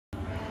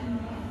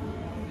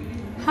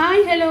Hi,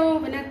 hello,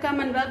 welcome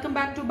and welcome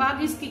back to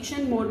Bagi'S kitchen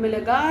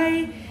Mormilagai.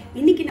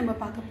 இன்னைக்கு நம்ம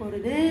பார்க்க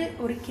போறது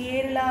ஒரு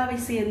கேரளாவை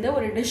சேர்ந்த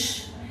ஒரு டிஷ்.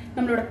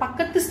 நம்மளோட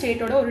பக்கத்து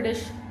ஸ்டேட்டோட ஒரு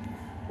டிஷ்.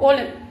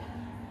 ஓலன்.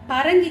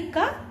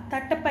 பரங்கிக்காய்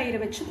தட்டப்பயிரை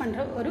வச்சு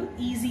பண்ற ஒரு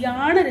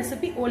ஈஸியான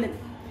ரெசிபி ஓலன்.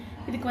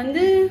 இதுக்கு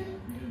வந்து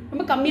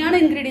ரொம்ப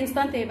கம்மியான இன்கிரிடியன்ட்ஸ்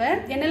தான் தேவை.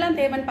 என்னெல்லாம்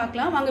தேவைன்னு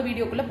பார்க்கலாம். வாங்க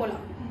வீடியோக்குள்ள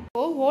போலாம்.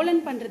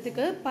 ஓலன்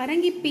பண்றதுக்கு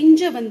பரங்கி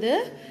பிஞ்சை வந்து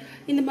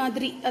இந்த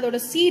மாதிரி அதோட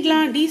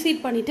சீட்லாம்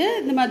டீசீட் பண்ணிட்டு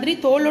இந்த மாதிரி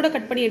தோலோட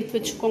கட் பண்ணி எடுத்து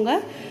வச்சுக்கோங்க.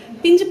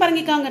 பிஞ்சு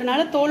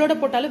பரங்கிக்காங்கிறனால தோலோட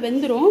போட்டாலும்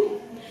வெந்துடும்.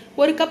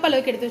 ஒரு கப்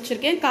அளவுக்கு எடுத்து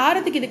வச்சிருக்கேன்.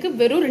 காரத்துக்கு இதுக்கு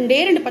வெறும்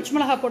ரெண்டு பச்சை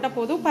மிளகாய் போட்டால்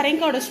போதும்.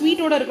 பரங்கிக்காயோட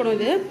ஸ்வீட்டோட இருக்கணும்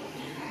இது.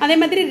 அதே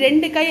மாதிரி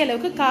 2 கை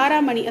அளவுக்கு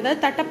காராமணி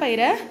அதாவது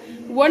தட்டப்பயிரை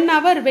 1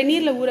 hour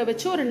வெந்நீரில் ஊற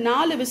வச்சு ஒரு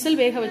 4 விசில்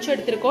வேக வச்சு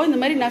எடுத்துருக்கோம். இந்த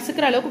மாதிரி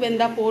நசுக்கிற அளவுக்கு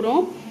வெந்தா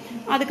போகிறோம்.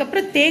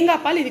 அதுக்கப்புறம்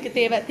தேங்காய் பால் இதுக்கு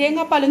தேவை.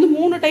 தேங்காய் பால் வந்து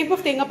 3 டைப்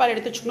ஆஃப் தேங்காய் பால்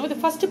எடுத்து வச்சுக்கணும்.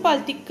 இது ஃபர்ஸ்ட்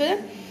பால் திக்கு,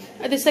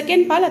 அது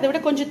செகண்ட் பால் அதை விட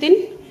கொஞ்சம்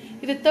தின்,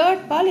 இது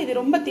தேர்ட் பால், இது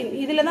ரொம்ப தின்.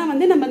 இதில் தான்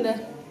வந்து நம்ம இந்த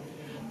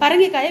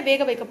பரங்கிக்காயை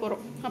வேக வைக்க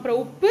போகிறோம். அப்புறம்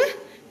உப்பு,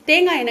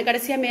 தேங்காய் எண்ணெய்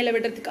கடைசியாக மேலே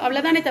விடுறதுக்கு,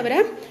 அவ்வளோதானே தவிர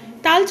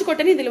தாளிச்சு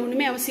கொட்டனு இதில்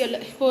ஒன்றுமே அவசியம்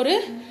இல்லை. இப்போ ஒரு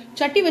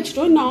சட்டி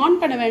வச்சுட்டோம், இன்னும் ஆன்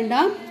பண்ண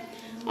வேண்டாம்.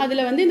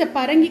 அதில் வந்து இந்த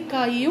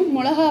பரங்கிக்காயையும்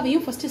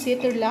மிளகாவையும் ஃபஸ்ட்டு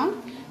சேர்த்துடலாம்.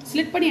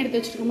 ஸ்லிட் பண்ணி எடுத்து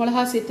வச்சுருக்கோம்.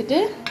 மிளகா சேர்த்துட்டு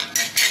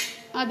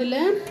அதில்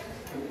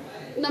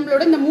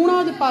நம்மளோட இந்த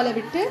 3வது பாலை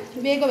விட்டு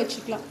வேக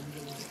வச்சுக்கலாம்.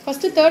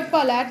 ஃபஸ்ட்டு தேர்ட்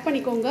பால் ஆட்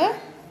பண்ணிக்கோங்க.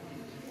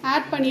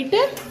 ஆட்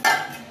பண்ணிவிட்டு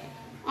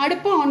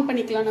அடுப்பை ஆன்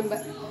பண்ணிக்கலாம். நம்ம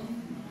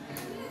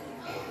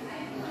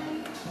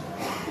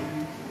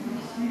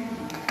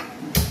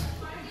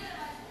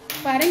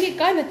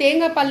பரங்கிக்காய் இந்த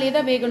தேங்காய் பால்லே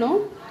தான் வேகணும்.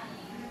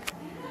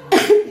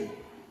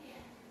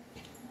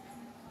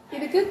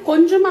 இதுக்கு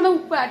கொஞ்சமாக தான்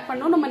உப்பு ஆட்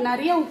பண்ணணும். நம்ம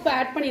நிறைய உப்பு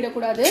ஆட்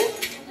பண்ணிடக்கூடாது.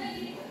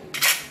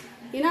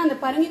 ஏன்னா அந்த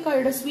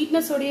பரங்கிக்காயோட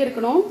ஸ்வீட்னஸோடய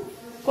இருக்கணும்.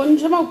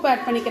 கொஞ்சமாக உப்பு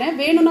ஆட் பண்ணிக்கிறேன்.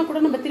 வேணும்னா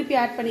கூட நம்ம திருப்பி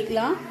ஆட்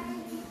பண்ணிக்கலாம்.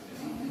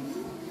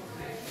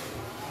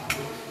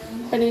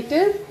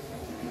 பண்ணிட்டு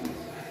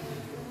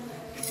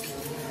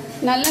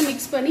நல்லா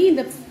மிக்ஸ் பண்ணி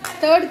இந்த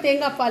தேர்ட்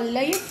தேங்காய்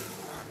பால்லையே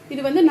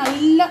இது வந்து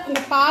நல்லா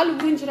இந்த பால்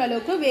உறிஞ்சுற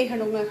அளவுக்கு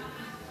வேகணுங்க.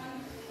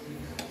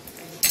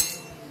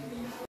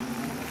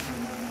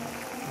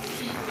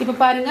 இப்போ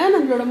பாருங்க,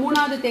 நம்மளோட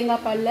 3வது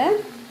தேங்காய் பாலில்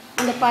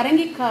அந்த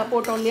பரங்கிக்காய்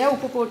போட்டோம் இல்லையா,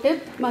 உப்பு போட்டு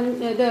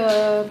இது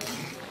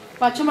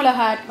பச்சை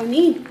மிளகாய் ஆட்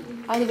பண்ணி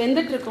அது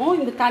வெந்துட்டு இருக்கோம்.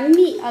 இந்த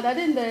தண்ணி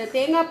அதாவது இந்த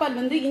தேங்காய் பால்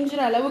வந்து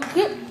இஞ்சுற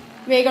அளவுக்கு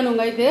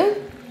வேகணுங்க இது.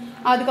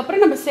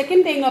 அதுக்கப்புறம் நம்ம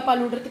செகண்ட் தேங்காய்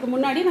பால் விடுறதுக்கு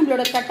முன்னாடி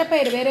நம்மளோட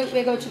தட்டப்பயிர்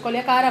வேக வச்சுக்கோ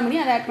இல்லையா, காராமணி,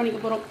 அதை ஆட் பண்ணிக்க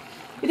போகிறோம்.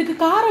 இதுக்கு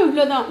காரம்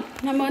இவ்வளோதான்.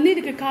 நம்ம வந்து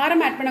இதுக்கு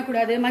காரம் ஆட்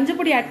பண்ணக்கூடாது,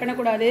 மஞ்சப்பொடி ஆட்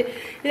பண்ணக்கூடாது.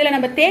 இதில்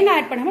நம்ம தேங்காய்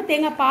ஆட் பண்ணாமல்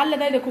தேங்காய் பாலில்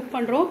தான் இதை குக்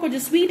பண்ணுறோம்.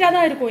 கொஞ்சம் ஸ்வீட்டாக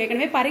தான் இருக்கும்.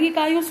 ஏற்கனவே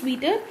பரங்கிக்காயும்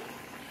ஸ்வீட்டு,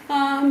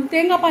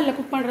 தேங்காய் பாலில்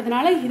குக்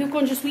பண்ணுறதுனால இது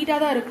கொஞ்சம் ஸ்வீட்டாக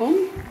தான் இருக்கும்.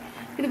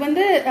 இது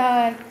வந்து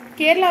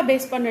கேரளா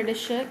பேஸ் பண்ண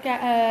டிஷ்ஷு,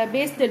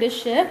 பேஸ்டு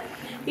டிஷ்ஷு.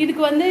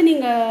 இதுக்கு வந்து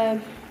நீங்கள்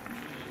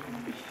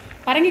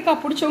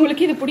பரங்கிக்காய்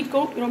பிடிச்சவங்களுக்கு இது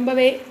பிடிக்கும்.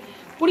 ரொம்பவே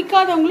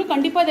பிடிக்காதவங்களும்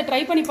கண்டிப்பாக இதை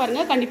ட்ரை பண்ணி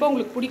பாருங்கள். கண்டிப்பாக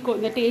உங்களுக்கு பிடிக்கும்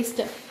இந்த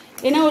டேஸ்ட்டு.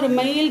 ஏன்னா ஒரு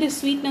மைல்டு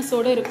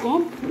ஸ்வீட்னஸோடு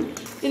இருக்கும்.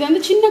 இது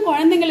வந்து சின்ன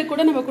குழந்தைங்களுக்கு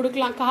கூட நம்ம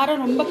கொடுக்கலாம்.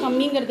 காரம் ரொம்ப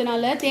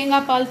கம்மிங்கிறதுனால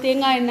தேங்காய் பால்,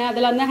 தேங்காய் எண்ணெய்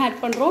அதெல்லாம் தான் ஆட்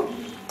பண்ணுறோம்.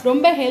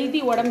 ரொம்ப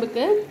ஹெல்த்தி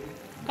உடம்புக்கு.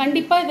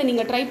 கண்டிப்பாக இதை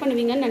நீங்கள் ட்ரை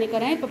பண்ணுவீங்கன்னு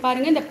நினைக்கிறேன். இப்போ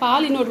பாருங்கள், இந்த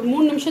பால் இன்னொரு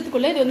 3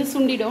 நிமிஷத்துக்குள்ளே இது வந்து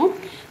சுண்டிடும்.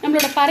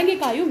 நம்மளோட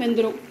பரங்கிக்காயும்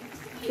வெந்துடும்.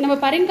 நம்ம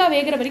பரங்கிக்காய்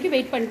வேகிற வரைக்கும்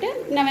வெயிட் பண்ணிட்டு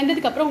நான்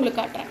வெந்ததுக்கப்புறம்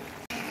உங்களுக்கு காட்டுறேன்.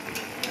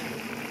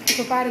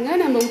 இப்போ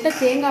பாருங்கள், நம்ம விட்ட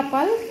தேங்காய்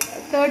பால்,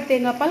 தேர்ட்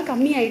தேங்காய் பால்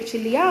கம்மி ஆயிடுச்சு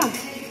இல்லையா.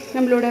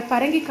 நம்மளோட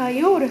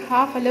பரங்கிக்காயும் ஒரு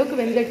 1/2 அளவுக்கு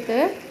வெந்தெடுத்து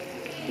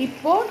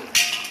இப்போது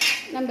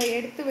நம்ம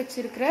எடுத்து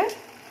வச்சிருக்கிற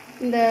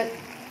இந்த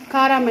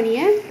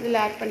காராமணியை இதில்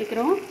ஆட்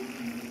பண்ணிக்கிறோம்.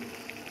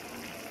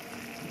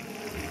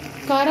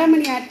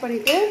 காராமணி ஆட்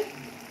பண்ணிவிட்டு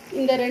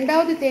இந்த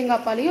 2வது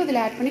தேங்காய் பாலையும்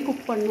இதில் ஆட் பண்ணி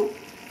குக் பண்ணணும்.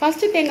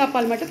 ஃபஸ்ட்டு தேங்காய்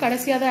பால் மட்டும்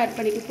கடைசியாக தான் ஆட்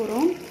பண்ணிக்க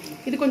போகிறோம்.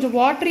 இது கொஞ்சம்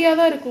வாட்டரியாக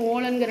தான் இருக்கும்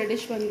ஓலன்கிற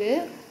டிஷ் வந்து.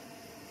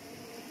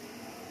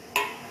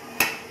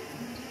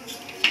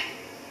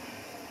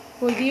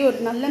 இதையும் ஒரு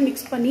நல்லா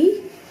மிக்ஸ் பண்ணி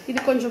இது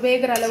கொஞ்சம்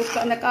வேகிற அளவுக்கு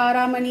அந்த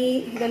காராமணி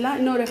இதெல்லாம்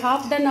இன்னொரு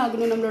 1/2 டன்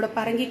ஆகணும். நம்மளோட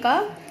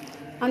பரங்கிக்காய்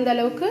அந்த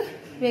அளவுக்கு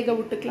வேக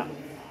விட்டுக்கலாம்.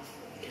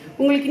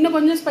 உங்களுக்கு இன்னும்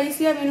கொஞ்சம்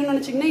ஸ்பைஸியாக வேணும்னு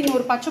நினச்சிங்கன்னா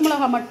இன்னொரு பச்சை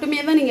மிளகா மட்டுமே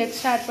தான் நீங்கள்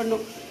எக்ஸ்ட்ரா ஆட்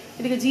பண்ணணும்.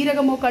 இதுக்கு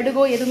ஜீரகமோ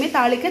கடுகோ எதுவுமே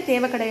தாளிக்க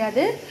தேவை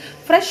கிடையாது.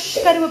 ஃப்ரெஷ்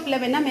கருவேப்பிலை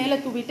வேணால் மேலே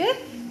தூவிட்டு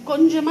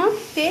கொஞ்சமாக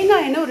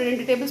தேங்காய் எண்ணெய் ஒரு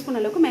 2 டேபிள் ஸ்பூன்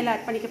அளவுக்கு மேலே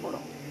ஆட் பண்ணிக்க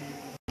போகிறோம்.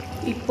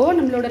 இப்போது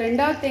நம்மளோட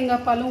 2வது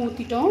தேங்காய் பாலும்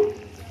ஊற்றிட்டோம்.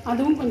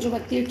 அதுவும் கொஞ்சம்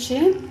வத்திடுச்சு.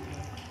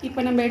 இப்போ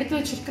நம்ம எடுத்து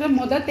வச்சுருக்கிற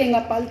முதல்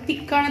தேங்காய் பால்,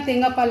 திக்கான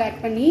தேங்காய் பால் ஆட்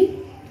பண்ணி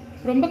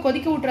ரொம்ப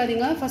கொதிக்க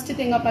விட்றாதீங்க. ஃபஸ்ட்டு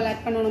தேங்காய் பால்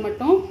ஆட் பண்ணணும்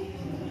மட்டும்.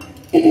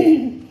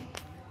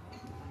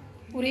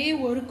 ஒரே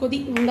ஒரு கொதி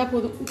வந்தால்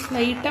போதும்.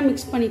 லைட்டாக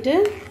மிக்ஸ் பண்ணிவிட்டு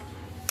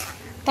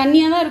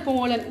தண்ணியாக தான்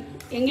இருக்கும் ஓலன்.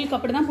 எங்களுக்கு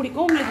அப்படி தான்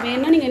பிடிக்கும். உங்களுக்கு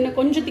வேணும்னா நீங்கள் என்ன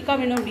கொஞ்சம் திக்காக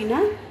வேணும் அப்படின்னா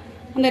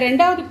அந்த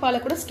 2வது பாலை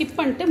கூட ஸ்கிப்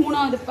பண்ணிட்டு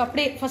 3வது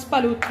அப்படியே ஃபஸ்ட்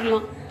பால்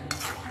ஊற்றிடலாம்.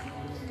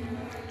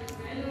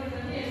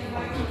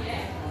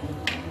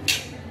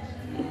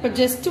 இப்போ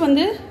ஜஸ்ட்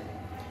வந்து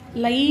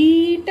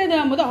லைட்டாக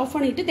இதாகும்போது ஆஃப்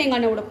பண்ணிவிட்டு தேங்காய்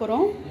எண்ணெய் விட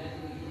போகிறோம்.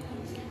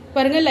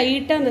 பாருங்கள்,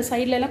 லைட்டாக அந்த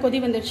சைட்லலாம் கொதி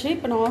வந்துடுச்சு.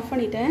 இப்போ நான் ஆஃப்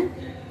பண்ணிட்டேன்.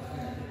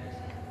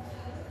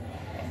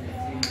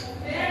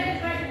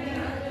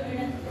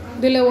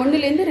 இதில் 1 to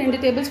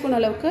 2 டேபிள் ஸ்பூன்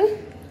அளவுக்கு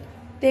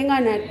தேங்காய்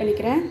எண்ணெய் ஆட்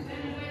பண்ணிக்கிறேன்.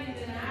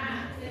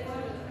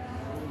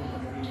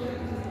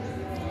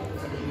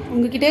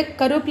 உங்ககிட்ட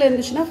கருவேப்பிலை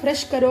இருந்துச்சுன்னா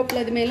ஃப்ரெஷ்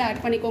கருவேப்பிலை இது மேலே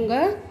ஆட் பண்ணிக்கோங்க.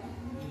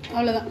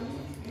 அவ்வளோதான்,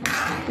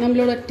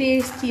 நம்மளோட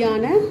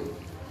டேஸ்டியான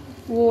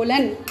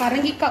ஓலன்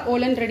பரங்கிக்காய்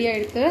ஓலன் ரெடி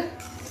ஆகிடுது.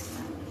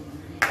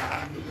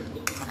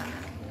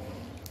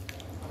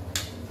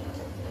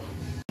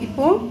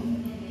 இப்போது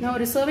நான்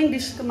ஒரு சர்விங்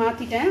டிஷ்க்கு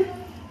மாற்றிட்டேன்.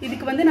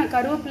 இதுக்கு வந்து நான்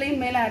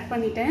கருவேப்பிலையும் மேலே ஆட்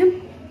பண்ணிட்டேன்.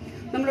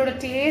 நம்மளோட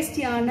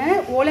டேஸ்டியான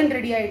ஓலன்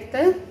ரெடி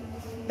ஆகிடுது.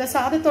 இந்த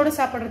சாதத்தோடு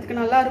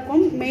சாப்பிட்றதுக்கு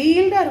நல்லாயிருக்கும்,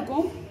 மெயில்டாக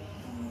இருக்கும்.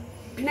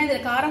 ஏன்னா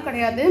இதில் காரம்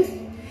கிடையாது.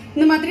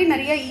 இந்த மாதிரி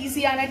நிறைய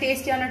ஈஸியான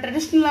டேஸ்டியான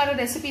ட்ரெடிஷ்னலான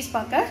ரெசிபிஸ்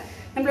பார்க்க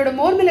நம்மளோட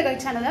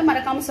மோர்மிளகாய் சேனலை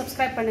மறக்காமல்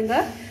சப்ஸ்கிரைப்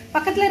பண்ணுங்கள்.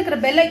 பக்கத்தில் இருக்கிற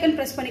பெல் ஐக்கன்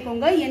ப்ரெஸ்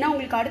பண்ணிக்கோங்க. ஏன்னா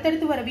உங்களுக்கு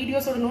அடுத்தடுத்து வர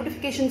வீடியோஸோட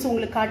நோட்டிஃபிகேஷன்ஸ்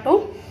உங்களுக்கு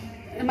காட்டும்.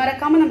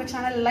 மறக்காமல் நம்ம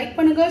சேனலை லைக்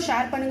பண்ணுங்கள்,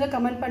 ஷேர் பண்ணுங்கள்,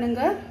 கமெண்ட்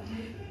பண்ணுங்கள்.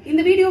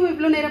 இந்த வீடியோவை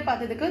இவ்வளோ நேரம்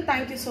பார்த்ததுக்கு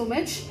தேங்க்யூ ஸோ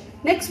மச்.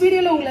 நெக்ஸ்ட்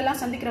வீடியோவில்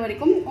உங்களெல்லாம் சந்திக்கிற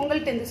வரைக்கும்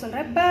உங்கள்கிட்ட இருந்து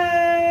சொல்கிறேன்.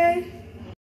 பாய்.